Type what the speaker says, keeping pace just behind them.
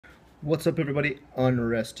What's up, everybody?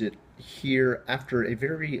 Unrested here after a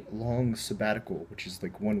very long sabbatical, which is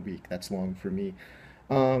like 1 week. That's long for me.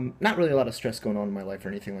 Not really a lot of stress going on in my life or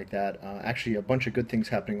anything like that. Actually, a bunch of good things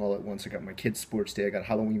happening all at once. I got my kids' sports day. I got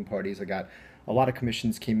Halloween parties. I got a lot of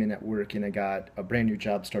commissions came in at work, and I got a brand new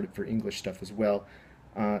job started for English stuff as well.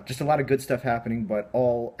 Just a lot of good stuff happening, but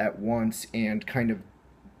all at once and kind of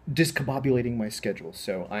discombobulating my schedule.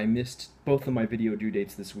 So I missed both of my video due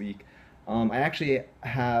dates this week. I actually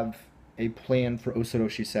have a plan for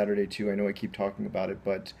Osoroshi Saturday too. I know I keep talking about it,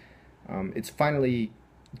 but it's finally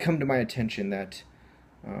come to my attention that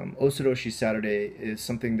Osoroshi Saturday is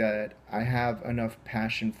something that I have enough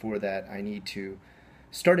passion for that I need to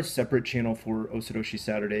start a separate channel for Osoroshi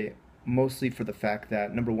Saturday, mostly for the fact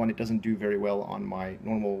that number one, it doesn't do very well on my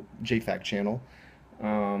normal JFAC channel,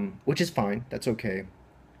 which is fine. That's okay.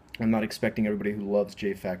 I'm not expecting everybody who loves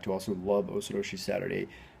JFAC to also love Osoroshi Saturday.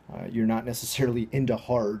 You're not necessarily into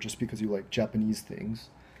horror just because you like Japanese things.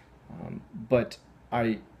 But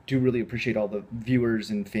I do really appreciate all the viewers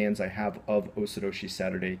and fans I have of Osoroshi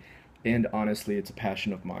Saturday. And honestly, it's a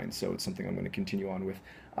passion of mine, so it's something I'm going to continue on with.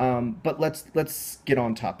 But let's get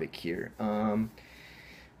on topic here.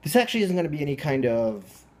 This actually isn't going to be any kind of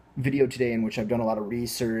video today in which I've done a lot of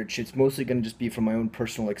research. It's mostly going to just be from my own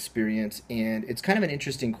personal experience, and it's kind of an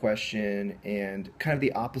interesting question, and kind of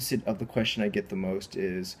the opposite of the question I get the most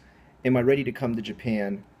is, am I ready to come to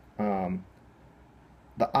Japan? Um,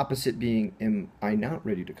 the opposite being, am I not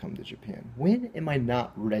ready to come to Japan? When am I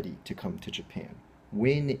not ready to come to Japan?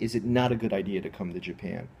 When is it not a good idea to come to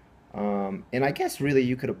Japan? And I guess really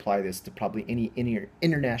you could apply this to probably any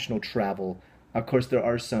international travel. Of course, there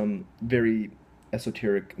are some very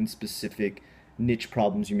esoteric and specific niche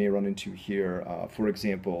problems you may run into here. For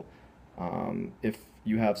example, if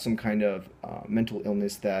you have some kind of mental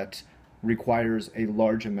illness that requires a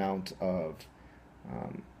large amount of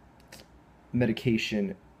um,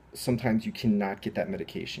 medication, sometimes you cannot get that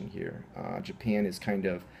medication here. Japan is kind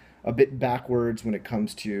of a bit backwards when it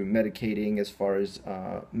comes to medicating as far as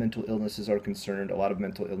mental illnesses are concerned. A lot of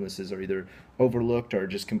mental illnesses are either overlooked or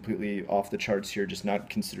just completely off the charts here, just not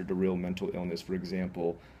considered a real mental illness. For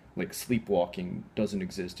example, like sleepwalking doesn't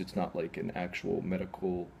exist. It's not like an actual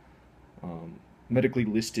um, medically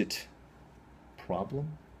listed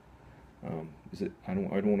problem. Is it? I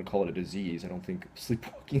don't want to call it a disease. I don't think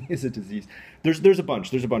sleepwalking is a disease. There's a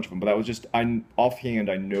bunch of them, but that was just I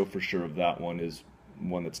offhand I know for sure of that one is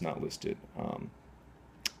one that's not listed.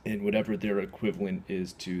 And whatever their equivalent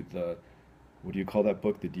is to the, what do you call that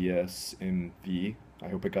book? The DSMV. I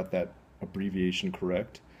hope I got that abbreviation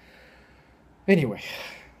correct. Anyway,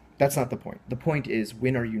 that's not the point. The point is,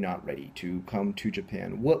 when are you not ready to come to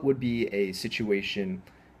Japan? What would be a situation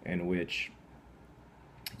in which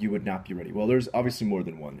you would not be ready? Well, there's obviously more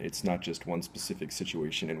than one. It's not just one specific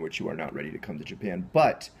situation in which you are not ready to come to Japan.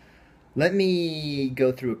 But let me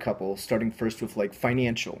go through a couple, starting first with like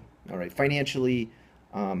financial. All right, financially,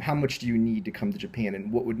 how much do you need to come to Japan,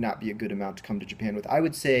 and what would not be a good amount to come to Japan with? I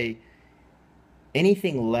would say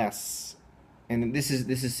anything less, and this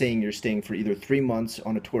is saying you're staying for either 3 months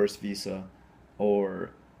on a tourist visa,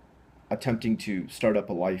 or attempting to start up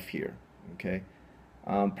a life here. Okay,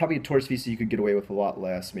 probably a tourist visa you could get away with a lot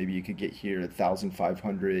less. Maybe you could get here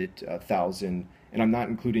 1,500, 1,000, and I'm not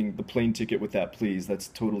including the plane ticket with that, please. That's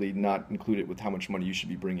totally not included with how much money you should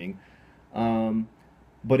be bringing. Um,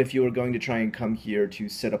 but if you were going to try and come here to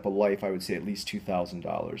set up a life, I would say at least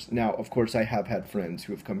 $2,000. Now, of course, I have had friends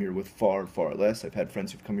who have come here with far, far less. I've had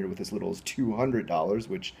friends who've come here with as little as $200,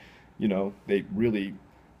 which, they really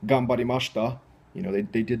gambarimashita.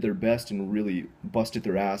 They did their best and really busted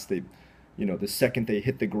their ass. The second they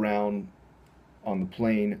hit the ground on the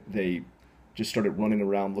plane, they just started running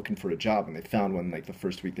around looking for a job, and they found one like the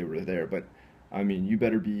first week they were there. But I mean, you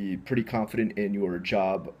better be pretty confident in your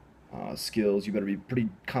job skills. You better be pretty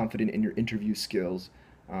confident in your interview skills.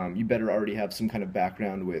 You better already have some kind of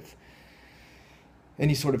background with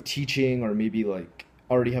any sort of teaching, or maybe like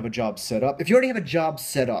already have a job set up. If you already have a job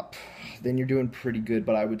set up, then you're doing pretty good,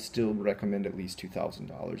 but I would still recommend at least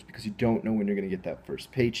 $2,000 because you don't know when you're going to get that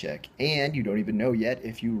first paycheck, and you don't even know yet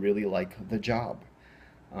if you really like the job.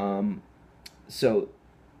 Um, so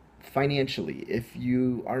financially, if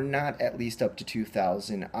you are not at least up to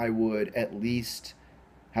 2,000, I would at least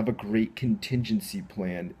have a great contingency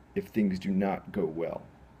plan if things do not go well.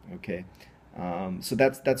 Okay? So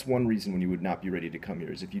that's one reason when you would not be ready to come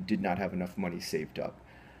here, is if you did not have enough money saved up.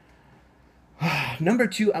 Number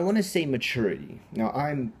two, I want to say maturity. Now,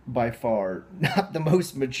 I'm by far not the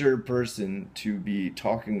most mature person to be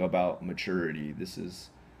talking about maturity. This is,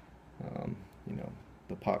 um, you know,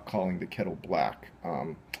 the pot calling the kettle black.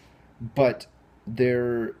 But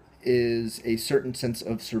there is a certain sense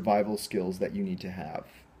of survival skills that you need to have,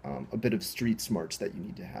 a bit of street smarts that you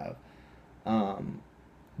need to have. Um,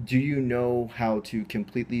 do you know how to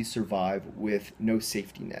completely survive with no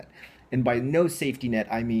safety net? And by no safety net,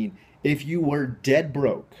 I mean if you were dead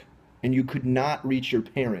broke and you could not reach your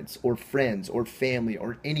parents or friends or family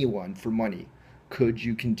or anyone for money, could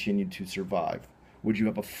you continue to survive? Would you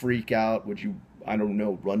have a freak out? Would you, I don't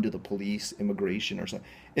know, run to the police, immigration, or something?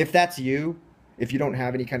 If that's you, if you don't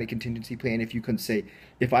have any kind of contingency plan, if you can say,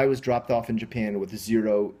 if I was dropped off in Japan with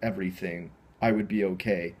zero everything, I would be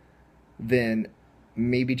okay, then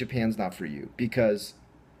maybe Japan's not for you. Because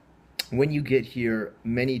when you get here,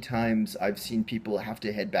 many times I've seen people have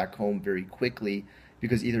to head back home very quickly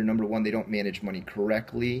because either number one, they don't manage money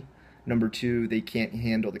correctly, number two, they can't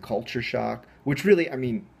handle the culture shock, which really, I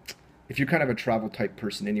mean, if you're kind of a travel type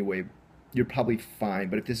person anyway, you're probably fine.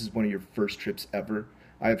 But if this is one of your first trips ever,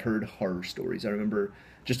 I've heard horror stories. I remember,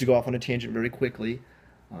 just to go off on a tangent very quickly,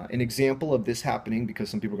 an example of this happening, because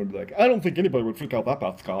some people are going to be like, I don't think anybody would freak out that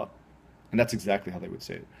bad, Scott. And that's exactly how they would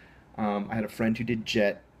say it. I had a friend who did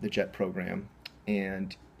the JET program,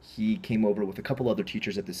 and he came over with a couple other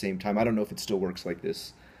teachers at the same time. I don't know if it still works like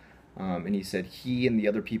this. And he said he and the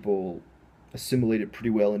other people assimilated pretty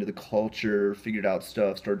well into the culture, figured out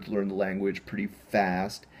stuff, started to learn the language pretty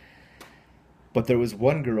fast. But there was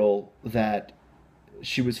one girl that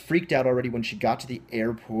she was freaked out already when she got to the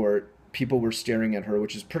airport. People were staring at her,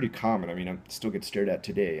 which is pretty common. I mean, I still get stared at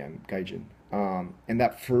today. I'm Gaijin. And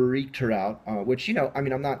that freaked her out, which, I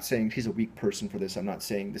mean, I'm not saying she's a weak person for this. I'm not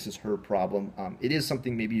saying this is her problem. It is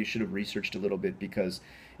something maybe you should have researched a little bit because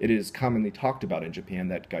it is commonly talked about in Japan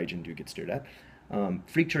that Gaijin do get stared at.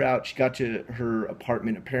 Freaked her out. She got to her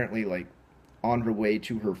apartment apparently like on her way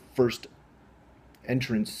to her first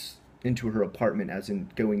entrance into her apartment, as in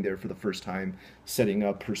going there for the first time, setting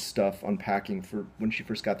up her stuff, unpacking for when she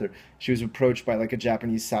first got there. She was approached by like a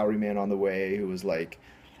Japanese salaryman on the way who was like,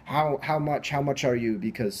 how much are you?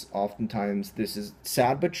 Because oftentimes this is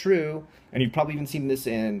sad but true, and you've probably even seen this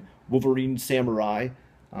in Wolverine Samurai.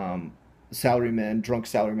 Drunk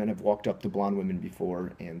salarymen have walked up to blonde women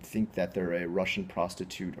before and think that they're a Russian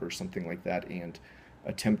prostitute or something like that, and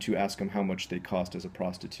attempt to ask them how much they cost as a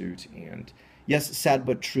prostitute. And yes, sad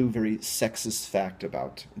but true, very sexist fact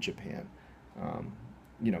about Japan. Um,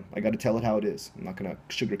 I got to tell it how it is. I'm not going to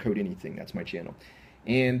sugarcoat anything. That's my channel.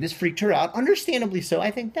 And this freaked her out, understandably so. I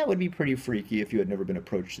think that would be pretty freaky if you had never been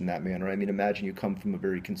approached in that manner. I mean, imagine you come from a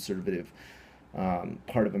very conservative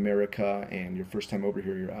part of America, and your first time over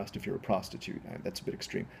here, you're asked if you're a prostitute. That's a bit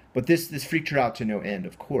extreme. But this freaked her out to no end,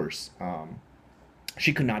 of course.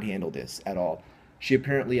 She could not handle this at all. She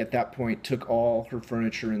apparently, at that point, took all her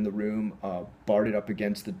furniture in the room, barred it up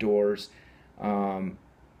against the doors, um,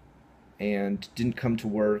 and didn't come to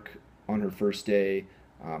work on her first day.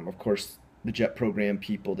 Of course, the JET program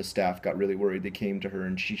people, the staff, got really worried. They came to her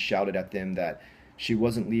and she shouted at them that she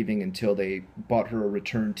wasn't leaving until they bought her a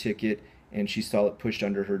return ticket, and she saw it pushed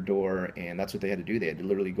under her door, and that's what they had to do. They had to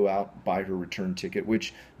literally go out, buy her return ticket,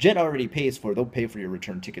 which JET already pays for. They'll pay for your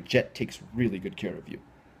return ticket. JET takes really good care of you.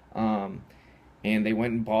 Um, and they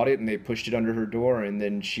went and bought it, and they pushed it under her door, and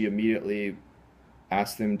then she immediately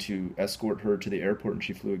asked them to escort her to the airport, and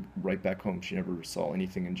she flew right back home. She never saw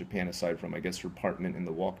anything in Japan aside from, I guess, her apartment and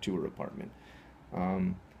the walk to her apartment.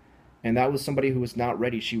 Um, and that was somebody who was not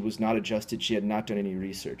ready. She was not adjusted. She had not done any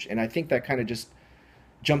research. And I think that kind of just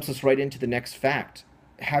jumps us right into the next fact.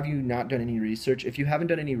 Have you not done any research? If you haven't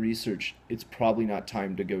done any research, it's probably not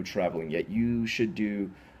time to go traveling yet. You should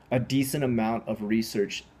do a decent amount of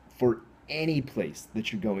research for any place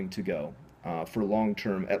that you're going to go, for long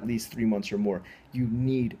term, at least 3 months or more. You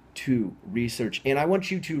need to research. And I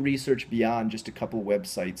want you to research beyond just a couple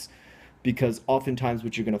websites, because oftentimes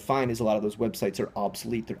what you're going to find is a lot of those websites are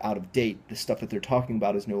obsolete, they're out of date. The stuff that they're talking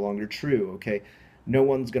about is no longer true, okay? No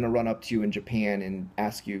one's going to run up to you in Japan and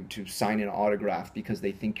ask you to sign an autograph because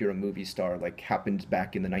they think you're a movie star, like happened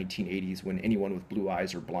back in the 1980s when anyone with blue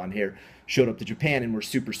eyes or blonde hair showed up to Japan and were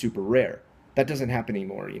super, super rare. That doesn't happen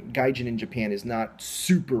anymore. Gaijin in Japan is not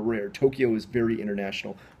super rare. Tokyo is very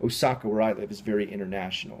international. Osaka, where I live, is very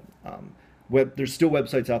international. There's still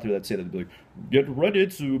websites out there that say that they'll be like, get ready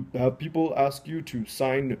to have people ask you to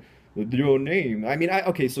sign your name. I mean,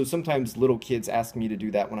 okay, so sometimes little kids ask me to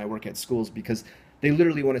do that when I work at schools because they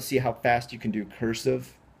literally want to see how fast you can do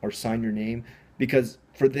cursive or sign your name. Because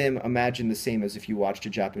for them, imagine the same as if you watched a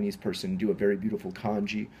Japanese person do a very beautiful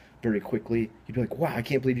kanji very quickly. You'd be like, wow, I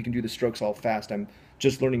can't believe you can do the strokes all fast. I'm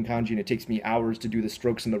just learning kanji and it takes me hours to do the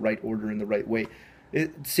strokes in the right order in the right way.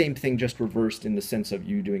 Same thing, just reversed in the sense of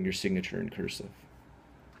you doing your signature in cursive.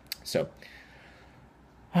 So,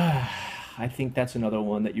 I I think that's another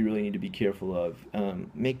one that you really need to be careful of.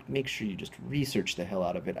 Make sure you just research the hell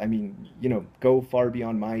out of it. I mean, go far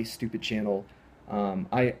beyond my stupid channel.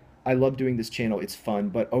 I love doing this channel. It's fun,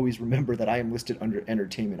 but always remember that I am listed under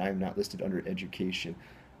entertainment. I am not listed under education.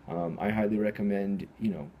 I highly recommend,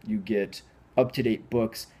 you get up-to-date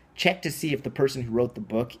books. Check to see if the person who wrote the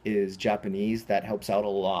book is Japanese. That helps out a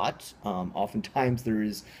lot. Oftentimes there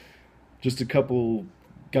is just a couple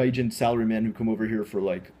gaijin salarymen who come over here for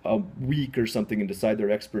like a week or something and decide they're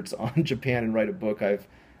experts on Japan and write a book. I've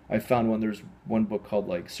found one. There's one book called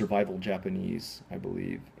like Survival Japanese, I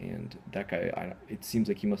believe, and that guy, it seems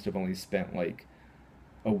like he must have only spent like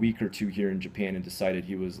a week or two here in Japan and decided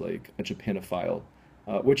he was like a Japanophile.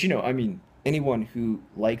 Which, I mean, anyone who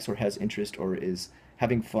likes or has interest or is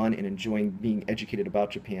having fun and enjoying being educated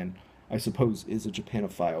about Japan, I suppose, is a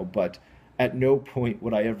Japanophile. But at no point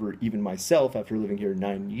would I ever, even myself, after living here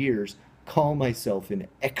 9 years, call myself an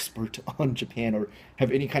expert on Japan or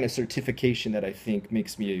have any kind of certification that I think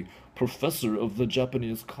makes me a professor of the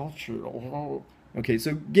Japanese culture. Oh. Okay,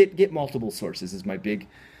 so get multiple sources is my big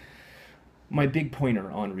pointer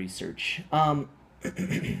on research.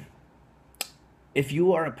 If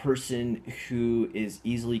you are a person who is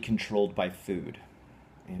easily controlled by food,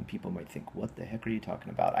 and people might think, what the heck are you talking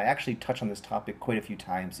about? I actually touch on this topic quite a few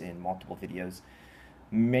times in multiple videos.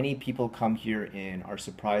 Many people come here and are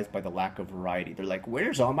surprised by the lack of variety. They're like,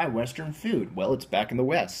 where's all my Western food? Well, it's back in the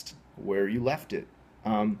West, where you left it.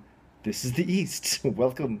 This is the East.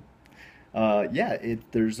 Welcome. Yeah,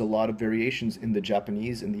 there's a lot of variations in the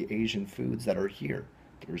Japanese and the Asian foods that are here.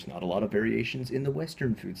 There's not a lot of variations in the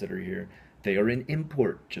Western foods that are here. They are an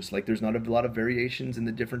import, just like there's not a lot of variations in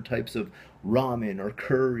the different types of ramen or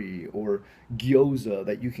curry or gyoza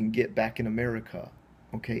that you can get back in America.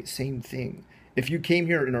 Okay, same thing. If you came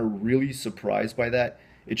here and are really surprised by that,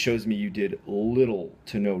 it shows me you did little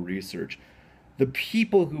to no research. The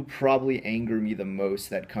people who probably anger me the most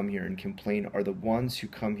that come here and complain are the ones who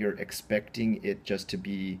come here expecting it just to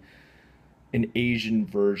be an Asian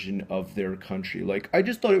version of their country. Like, I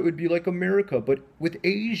just thought it would be like America, but with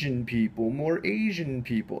Asian people, more Asian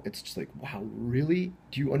people. It's just like, wow, really?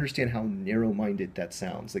 Do you understand how narrow-minded that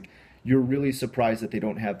sounds? Like, you're really surprised that they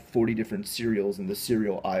don't have 40 different cereals in the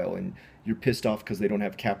cereal aisle, and you're pissed off because they don't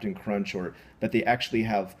have Captain Crunch, or that they actually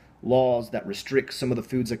have laws that restrict some of the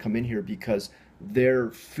foods that come in here because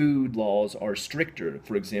their food laws are stricter.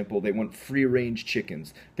 For example, they want free-range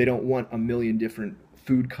chickens. They don't want a million different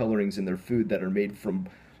food colorings in their food that are made from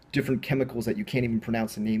different chemicals that you can't even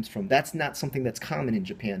pronounce the names from. That's not something that's common in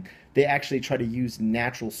Japan. They actually try to use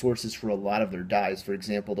natural sources for a lot of their dyes. For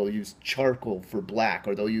example, they'll use charcoal for black,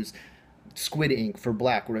 or they'll use squid ink for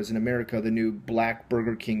black, whereas in America, the new black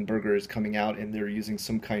Burger King burger is coming out and they're using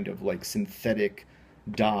some kind of like synthetic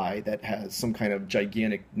dye that has some kind of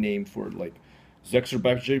gigantic name for it, like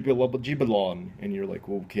Zexerbacterium, and you're like,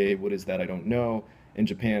 okay, what is that? I don't know. In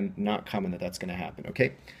Japan, not common that that's going to happen,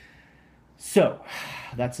 okay? So,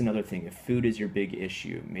 that's another thing. If food is your big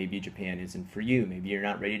issue, maybe Japan isn't for you. Maybe you're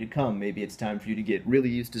not ready to come. Maybe it's time for you to get really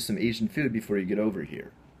used to some Asian food before you get over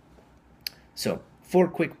here. So, 4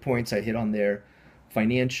 quick points I hit on there.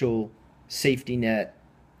 Financial, safety net,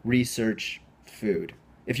 research, food.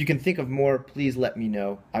 If you can think of more, please let me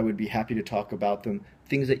know. I would be happy to talk about them.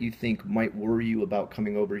 Things that you think might worry you about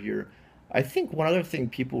coming over here. I think one other thing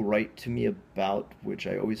people write to me about, which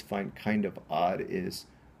I always find kind of odd, is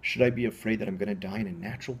should I be afraid that I'm going to die in a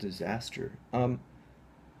natural disaster?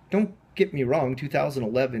 Don't get me wrong,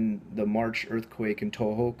 2011, the March earthquake in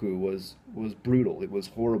Tohoku was brutal. It was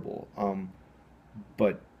horrible.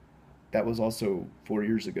 But that was also 4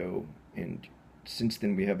 years ago, and since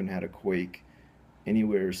then we haven't had a quake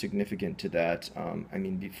anywhere significant to that. I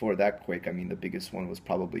mean, before that quake, I mean, the biggest one was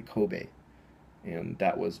probably Kobe, and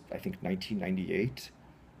that was, I think, 1998.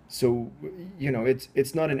 So,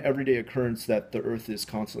 it's not an everyday occurrence that the Earth is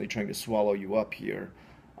constantly trying to swallow you up here.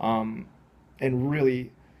 And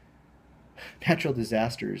really, natural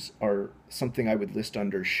disasters are something I would list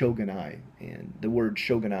under shogunai, and the word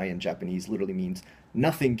shogunai in Japanese literally means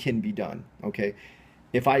nothing can be done, okay?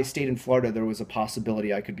 If I stayed in Florida, there was a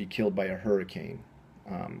possibility I could be killed by a hurricane.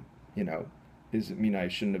 You know, does it mean I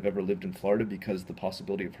shouldn't have ever lived in Florida because the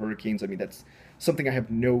possibility of hurricanes? I mean, that's something I have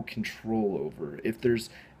no control over. If there's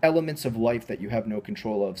elements of life that you have no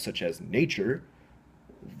control of, such as nature,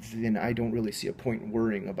 then I don't really see a point in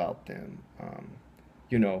worrying about them.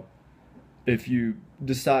 You know, if you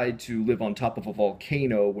decide to live on top of a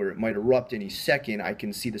volcano where it might erupt any second, I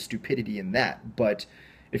can see the stupidity in that. But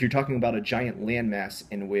if you're talking about a giant landmass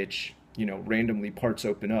in which, randomly parts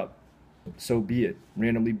open up, so be it.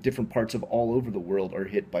 Randomly, different parts of all over the world are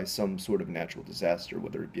hit by some sort of natural disaster,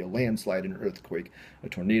 whether it be a landslide, an earthquake, a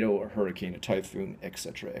tornado, a hurricane, a typhoon,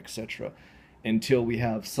 etc., etc. Until we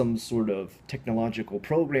have some sort of technological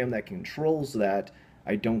program that controls that,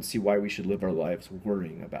 I don't see why we should live our lives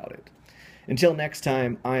worrying about it. Until next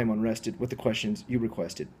time, I am Unrested with the questions you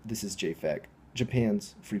requested. This is JFAG,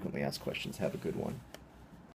 Japan's frequently asked questions. Have a good one.